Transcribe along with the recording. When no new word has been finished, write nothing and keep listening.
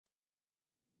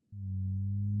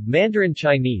Mandarin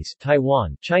Chinese,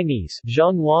 Taiwan, Chinese,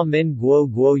 Zhonghua Min Guo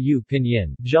Guo Yu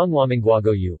Pinyin, Zhonghua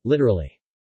Mingguago Yu, literally,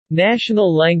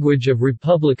 National Language of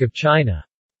Republic of China,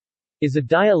 is a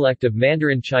dialect of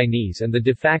Mandarin Chinese and the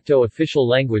de facto official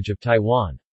language of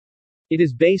Taiwan. It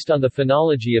is based on the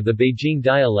phonology of the Beijing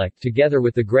dialect together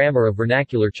with the grammar of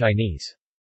vernacular Chinese.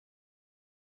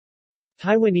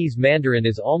 Taiwanese Mandarin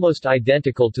is almost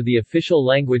identical to the official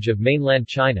language of mainland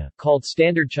China, called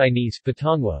Standard Chinese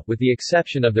Putonghua, with the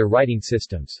exception of their writing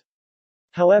systems.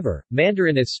 However,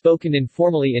 Mandarin as spoken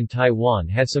informally in Taiwan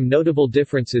has some notable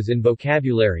differences in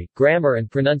vocabulary, grammar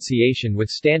and pronunciation with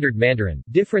Standard Mandarin,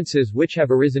 differences which have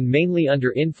arisen mainly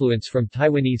under influence from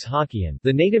Taiwanese Hokkien,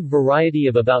 the native variety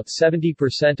of about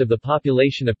 70% of the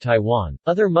population of Taiwan,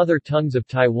 other mother tongues of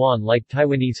Taiwan like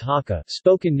Taiwanese Hakka,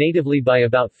 spoken natively by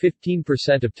about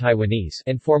 15% of Taiwanese,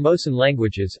 and Formosan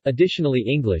languages, additionally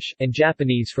English, and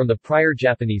Japanese from the prior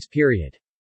Japanese period.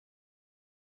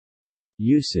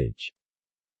 Usage.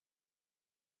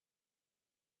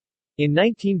 In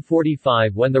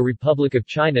 1945, when the Republic of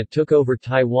China took over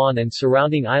Taiwan and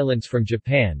surrounding islands from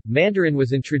Japan, Mandarin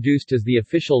was introduced as the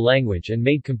official language and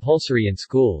made compulsory in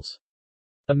schools.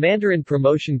 A Mandarin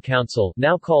Promotion Council,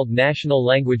 now called National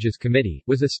Languages Committee,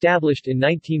 was established in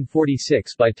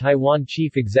 1946 by Taiwan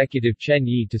Chief Executive Chen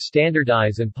Yi to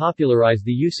standardize and popularize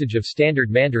the usage of Standard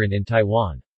Mandarin in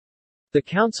Taiwan. The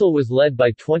council was led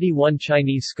by 21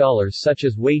 Chinese scholars such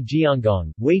as Wei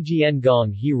Jiangong, Wei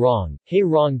Jiangong He Rong, He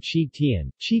Rong Qi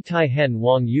Tian, Qi Tai Hen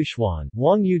Wang Yuxuan,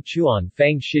 Wang Yu Chuan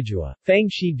Fang Shijua, Fang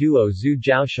Shi Duo Zhu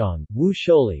Jiaoshang, Wu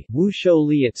Shouli, Wu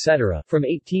Shouli etc. From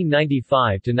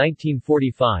 1895 to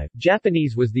 1945,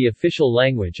 Japanese was the official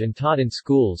language and taught in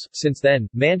schools. Since then,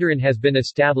 Mandarin has been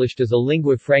established as a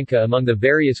lingua franca among the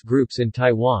various groups in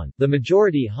Taiwan, the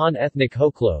majority Han ethnic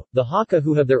Hoklo, the Hakka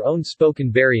who have their own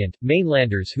spoken variant,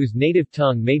 mainlanders whose native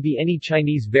tongue may be any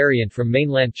Chinese variant from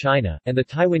mainland China, and the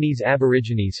Taiwanese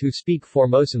Aborigines who speak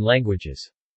Formosan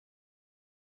languages.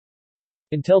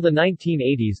 Until the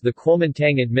 1980s, the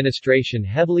Kuomintang administration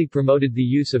heavily promoted the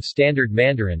use of Standard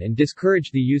Mandarin and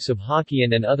discouraged the use of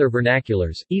Hokkien and other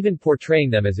vernaculars, even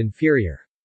portraying them as inferior.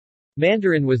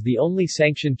 Mandarin was the only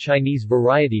sanctioned Chinese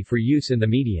variety for use in the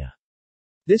media.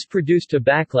 This produced a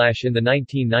backlash in the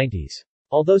 1990s.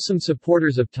 Although some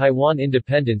supporters of Taiwan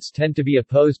independence tend to be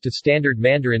opposed to Standard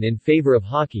Mandarin in favor of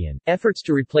Hokkien, efforts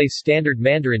to replace Standard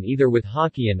Mandarin either with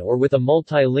Hokkien or with a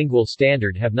multilingual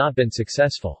standard have not been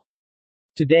successful.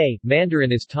 Today,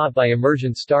 Mandarin is taught by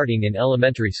immersion starting in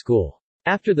elementary school.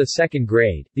 After the second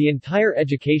grade, the entire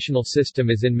educational system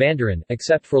is in Mandarin,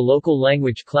 except for local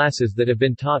language classes that have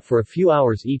been taught for a few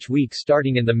hours each week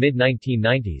starting in the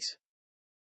mid-1990s.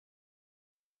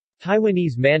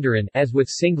 Taiwanese Mandarin, as with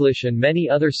Singlish and many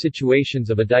other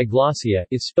situations of a diglossia,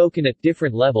 is spoken at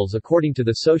different levels according to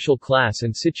the social class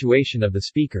and situation of the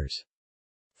speakers.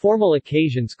 Formal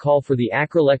occasions call for the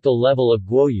acrolectal level of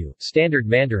Guoyu, Standard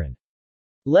Mandarin.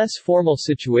 Less formal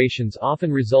situations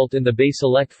often result in the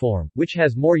baselect form, which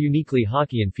has more uniquely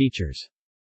Hokkien features.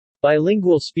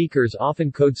 Bilingual speakers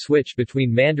often code switch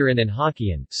between Mandarin and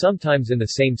Hokkien, sometimes in the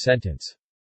same sentence.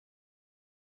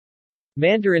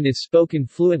 Mandarin is spoken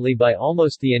fluently by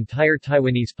almost the entire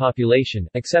Taiwanese population,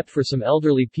 except for some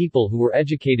elderly people who were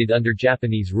educated under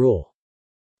Japanese rule.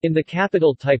 In the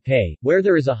capital Taipei, where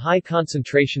there is a high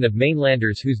concentration of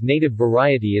mainlanders whose native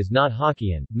variety is not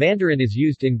Hokkien, Mandarin is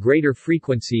used in greater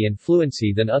frequency and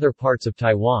fluency than other parts of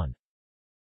Taiwan.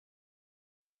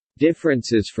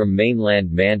 Differences from mainland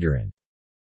Mandarin.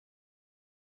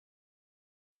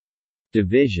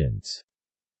 Divisions.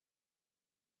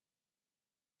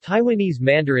 Taiwanese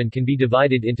Mandarin can be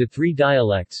divided into three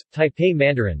dialects: Taipei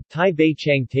Mandarin, Tai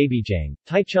Beichang Taibijang,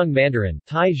 Taichung Mandarin,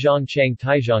 Tai Zhongchang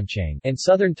Taizhongchang, and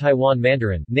Southern Taiwan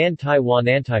Mandarin, Nan Taiwan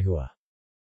Nantaihua.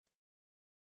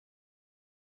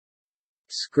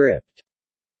 Script.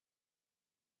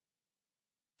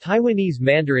 Taiwanese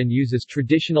Mandarin uses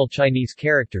traditional Chinese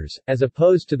characters, as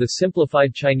opposed to the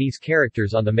simplified Chinese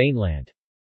characters on the mainland.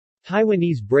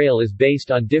 Taiwanese Braille is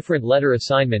based on different letter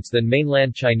assignments than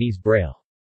mainland Chinese Braille.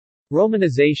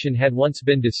 Romanization had once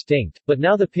been distinct, but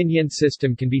now the pinyin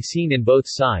system can be seen in both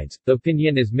sides, though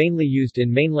pinyin is mainly used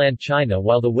in mainland China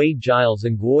while the Wade-Giles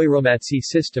and Guoiromatsi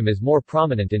system is more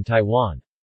prominent in Taiwan.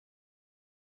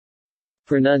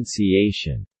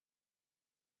 Pronunciation.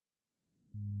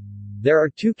 There are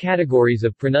two categories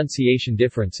of pronunciation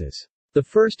differences. The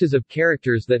first is of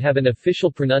characters that have an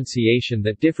official pronunciation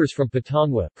that differs from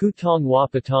Putonghua,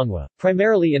 Putonghua,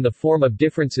 primarily in the form of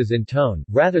differences in tone,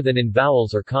 rather than in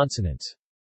vowels or consonants.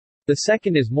 The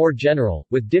second is more general,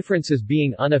 with differences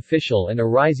being unofficial and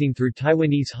arising through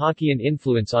Taiwanese Hokkien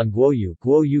influence on Guoyu.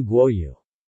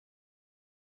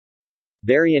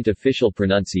 Variant official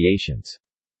pronunciations.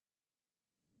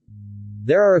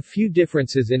 There are a few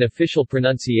differences in official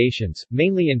pronunciations,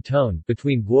 mainly in tone,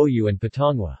 between Guoyu and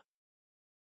Putonghua.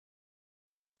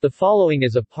 The following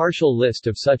is a partial list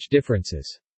of such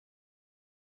differences.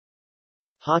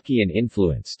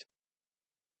 Hokkien-influenced.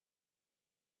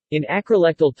 In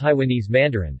acrolectal Taiwanese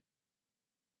Mandarin,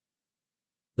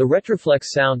 the retroflex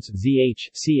sounds zh,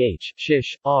 ch,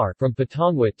 shish, r from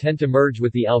Putonghua tend to merge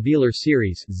with the alveolar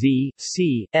series z,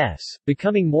 c, s,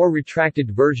 becoming more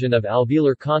retracted version of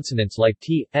alveolar consonants like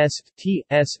t, s,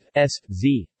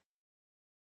 z.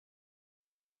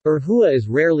 Erhua is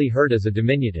rarely heard as a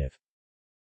diminutive.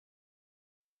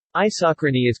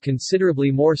 Isochrony is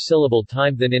considerably more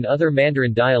syllable-timed than in other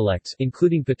Mandarin dialects,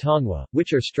 including Putonghua,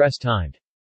 which are stress-timed.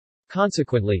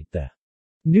 Consequently, the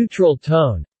neutral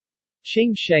tone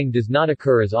Xing Sheng does not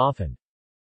occur as often.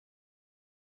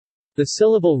 The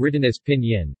syllable written as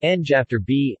pinyin, n after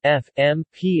b, f, m,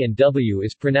 p and w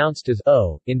is pronounced as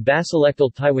o. In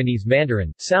basilectal Taiwanese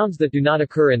Mandarin, sounds that do not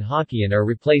occur in Hokkien are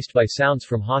replaced by sounds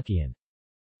from Hokkien.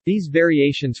 These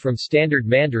variations from Standard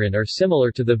Mandarin are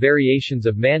similar to the variations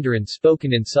of Mandarin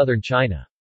spoken in southern China.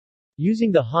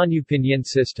 Using the Hanyu pinyin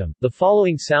system, the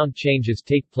following sound changes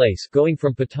take place going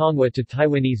from Putonghua to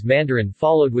Taiwanese Mandarin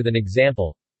followed with an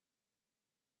example.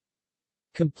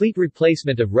 Complete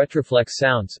replacement of retroflex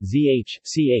sounds zh,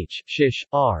 ch, shish,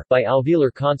 r by alveolar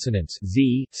consonants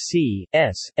z, c,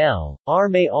 s, l, r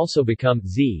may also become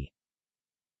z.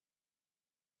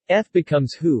 F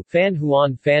becomes hu, fan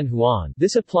huan.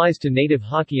 This applies to native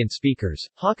Hokkien speakers.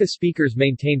 Hakka speakers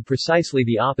maintain precisely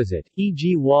the opposite,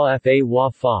 e.g. wa fa wa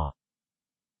fa.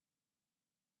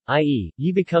 I.e.,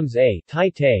 yi becomes a, tai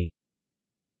te.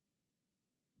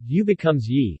 U becomes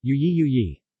yi, yu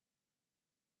yi.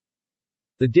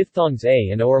 The diphthongs a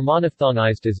and o are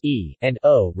monophthongized as e and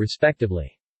o,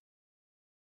 respectively.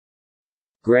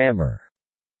 Grammar.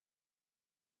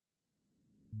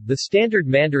 The Standard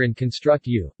Mandarin construct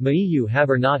yu, meiyu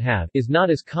have or not have, is not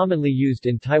as commonly used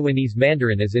in Taiwanese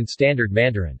Mandarin as in Standard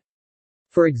Mandarin.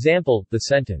 For example, the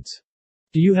sentence,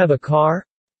 "Do you have a car?"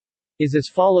 is as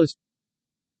follows.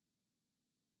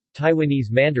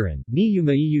 Taiwanese Mandarin, ni yu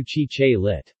meiyu chi che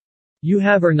lit. You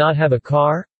have or not have a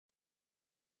car?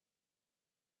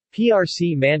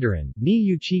 PRC Mandarin, ni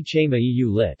yu chi che meiyu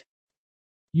lit.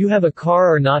 You have a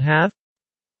car or not have?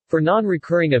 For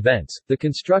non-recurring events, the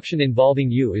construction involving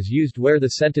yu is used where the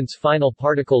sentence final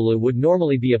particle le would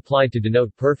normally be applied to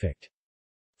denote perfect.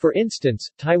 For instance,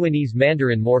 Taiwanese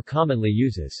Mandarin more commonly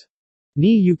uses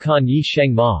ni yu kan yi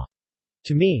sheng ma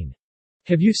to mean,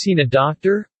 have you seen a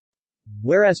doctor?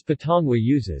 Whereas Putonghua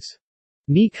uses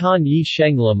ni kan yi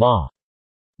sheng la ma.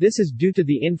 This is due to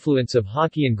the influence of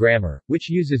Hokkien grammar, which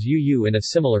uses yu in a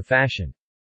similar fashion.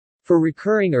 For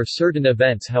recurring or certain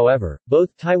events however,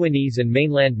 both Taiwanese and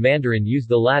mainland Mandarin use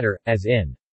the latter, as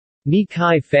in ni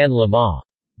kai fan la ma,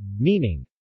 meaning,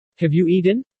 have you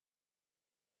eaten?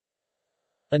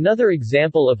 Another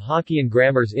example of Hokkien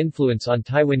grammar's influence on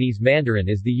Taiwanese Mandarin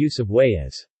is the use of wei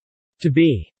as to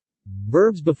be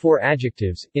verbs before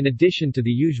adjectives, in addition to the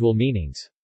usual meanings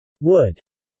would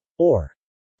or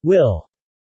will.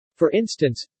 For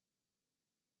instance,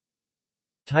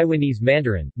 Taiwanese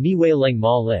Mandarin, ni wei leng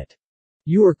ma lit.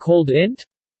 You are cold int?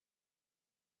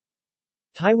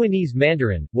 Taiwanese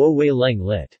Mandarin, wo wei leng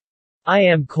lit. I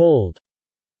am cold.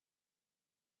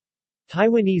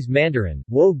 Taiwanese Mandarin,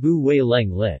 wo bu wei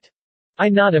leng lit. I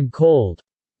not am cold.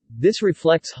 This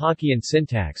reflects Hokkien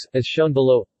syntax, as shown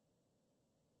below.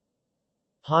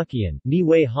 Hokkien, ni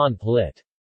wei han lit.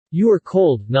 You are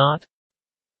cold, not?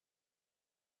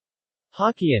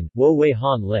 Hokkien, wo wei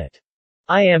han lit.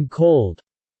 I am cold.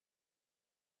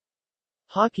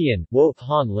 Hokkien, wo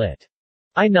han lit.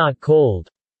 I not cold.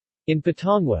 In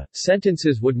Putonghua,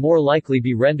 sentences would more likely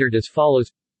be rendered as follows.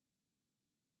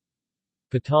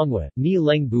 Putonghua, ni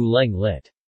leng bu leng lit.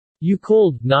 You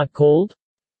cold, not cold?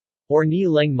 Or ni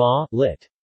leng ma, lit.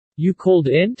 You cold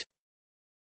int?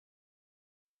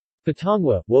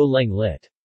 Putonghua, wo leng lit.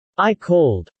 I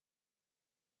cold.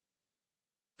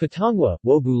 Putonghua,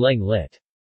 wo bu leng lit.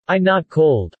 I not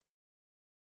cold.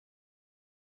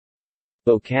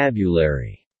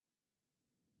 Vocabulary.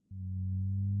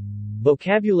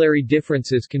 Vocabulary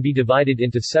differences can be divided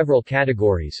into several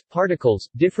categories: particles,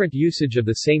 different usage of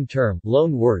the same term,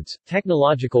 loan words,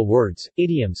 technological words,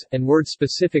 idioms, and words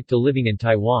specific to living in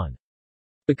Taiwan.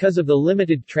 Because of the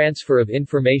limited transfer of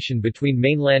information between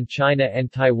mainland China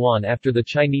and Taiwan after the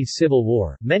Chinese Civil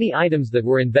War, many items that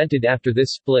were invented after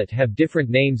this split have different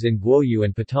names in Guoyu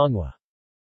and Putonghua.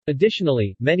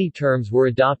 Additionally, many terms were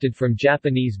adopted from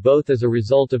Japanese both as a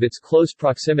result of its close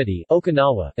proximity,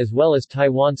 Okinawa, as well as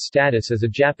Taiwan's status as a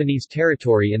Japanese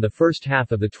territory in the first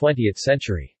half of the 20th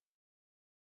century.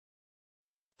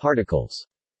 Particles.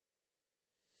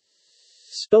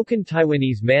 Spoken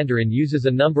Taiwanese Mandarin uses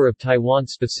a number of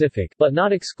Taiwan-specific, but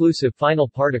not exclusive, final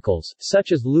particles,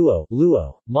 such as luo,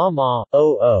 luo, ma,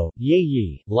 o, ye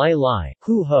yi, lai,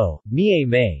 hu ho, mie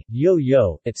mei,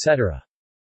 yo, etc.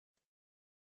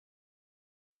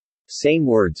 Same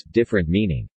words, different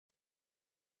meaning.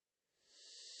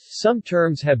 Some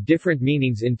terms have different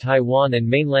meanings in Taiwan and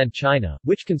mainland China,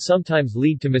 which can sometimes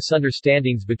lead to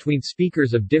misunderstandings between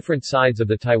speakers of different sides of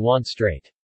the Taiwan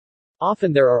Strait.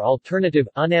 Often there are alternative,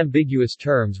 unambiguous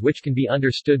terms which can be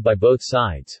understood by both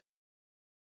sides.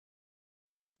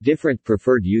 Different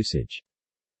preferred usage.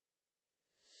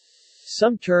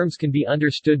 Some terms can be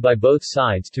understood by both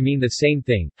sides to mean the same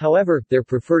thing, however, their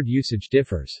preferred usage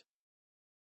differs.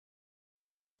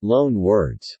 Loan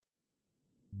words.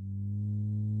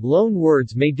 Loan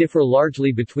words may differ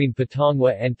largely between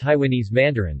Putonghua and Taiwanese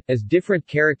Mandarin, as different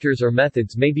characters or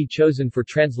methods may be chosen for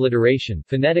transliteration,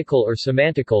 phonetical or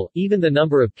semantical, even the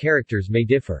number of characters may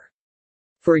differ.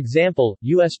 For example,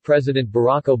 U.S. President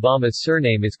Barack Obama's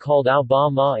surname is called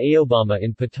Obama Aobama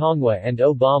in Putonghua and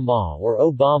Obama or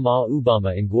Obama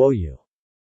Ubama in Guoyu.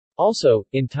 Also,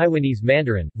 in Taiwanese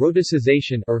Mandarin,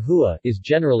 rhoticization or hua is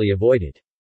generally avoided.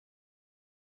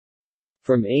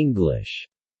 From English.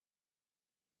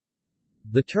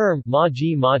 The term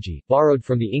maji, borrowed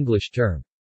from the English term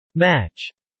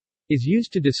match, is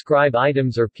used to describe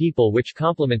items or people which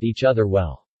complement each other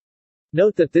well.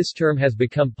 Note that this term has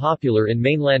become popular in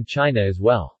mainland China as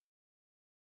well.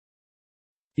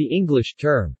 The English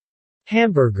term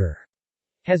hamburger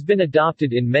has been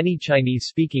adopted in many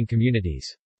Chinese-speaking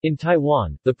communities. In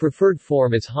Taiwan, the preferred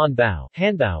form is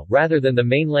hanbao, rather than the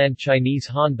mainland Chinese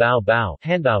hanbao,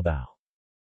 hanbaobao.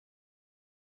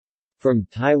 From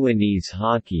Taiwanese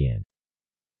Hokkien.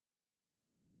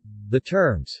 The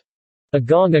terms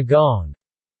agong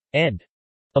and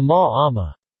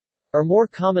ama are more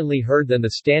commonly heard than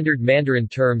the standard Mandarin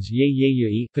terms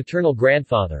ye, paternal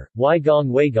grandfather,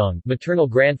 waigong, maternal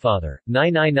grandfather,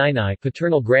 nai,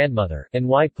 paternal grandmother, and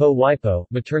waipo,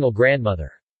 maternal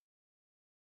grandmother.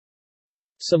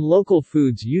 Some local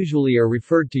foods usually are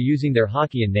referred to using their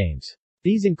Hokkien names.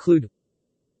 These include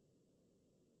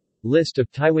List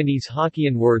of Taiwanese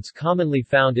Hokkien words commonly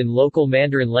found in local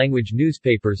Mandarin language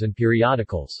newspapers and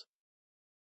periodicals.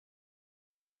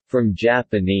 From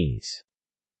Japanese.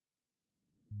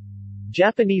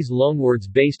 Japanese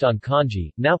loanwords based on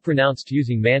kanji, now pronounced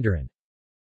using Mandarin.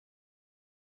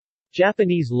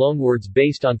 Japanese loanwords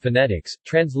based on phonetics,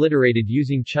 transliterated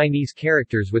using Chinese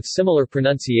characters with similar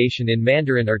pronunciation in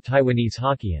Mandarin or Taiwanese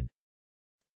Hokkien.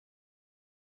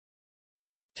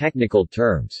 Technical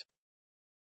terms.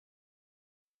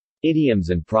 Idioms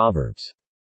and proverbs.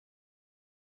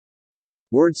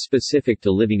 Words specific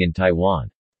to living in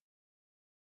Taiwan.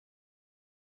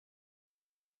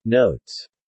 Notes.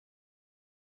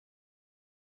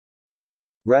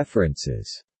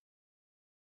 References.